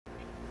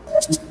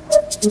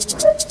Well,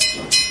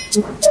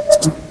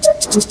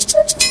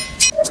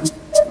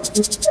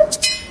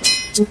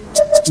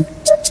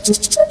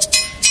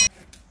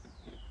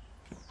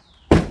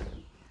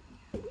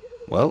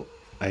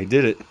 I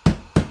did it.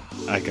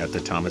 I got the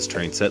Thomas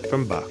train set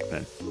from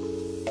Bachmann.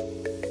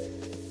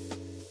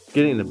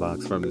 Getting the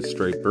box from the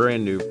straight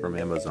brand new from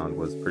Amazon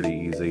was pretty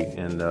easy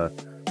and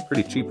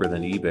pretty cheaper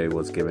than eBay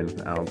was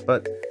giving out.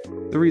 But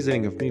the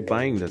reasoning of me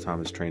buying the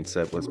Thomas train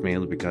set was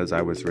mainly because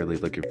I was really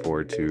looking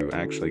forward to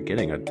actually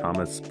getting a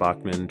Thomas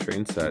Bachmann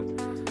train set.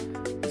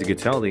 As you can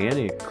tell, the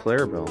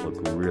anti-Clarabelle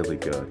looked really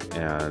good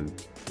and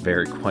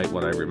very quite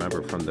what I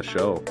remember from the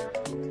show.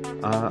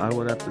 I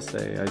would have to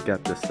say I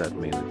got this set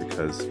mainly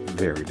because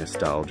very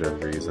nostalgia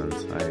reasons.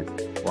 I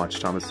watched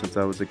Thomas since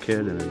I was a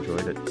kid and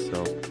enjoyed it.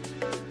 So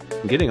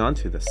getting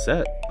onto the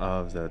set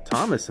of the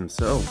Thomas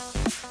himself,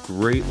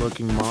 great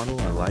looking model.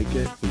 I like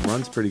it. He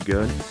runs pretty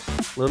good.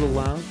 A little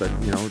loud, but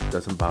you know, it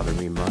doesn't bother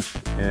me much.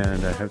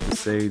 And I have to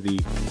say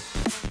there's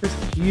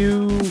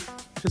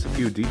just a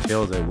few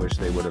details I wish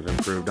they would have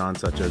improved on,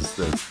 such as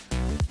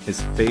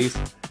his face.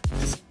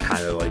 Just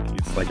kind of like,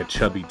 it's like a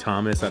chubby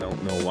Thomas. I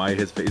don't know why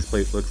his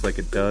faceplate looks like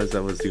it does.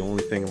 That was the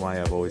only thing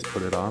why I've always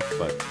put it off,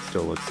 but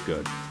still looks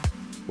good.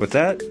 With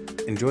that,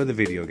 enjoy the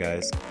video,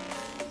 guys.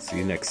 See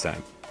you next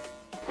time.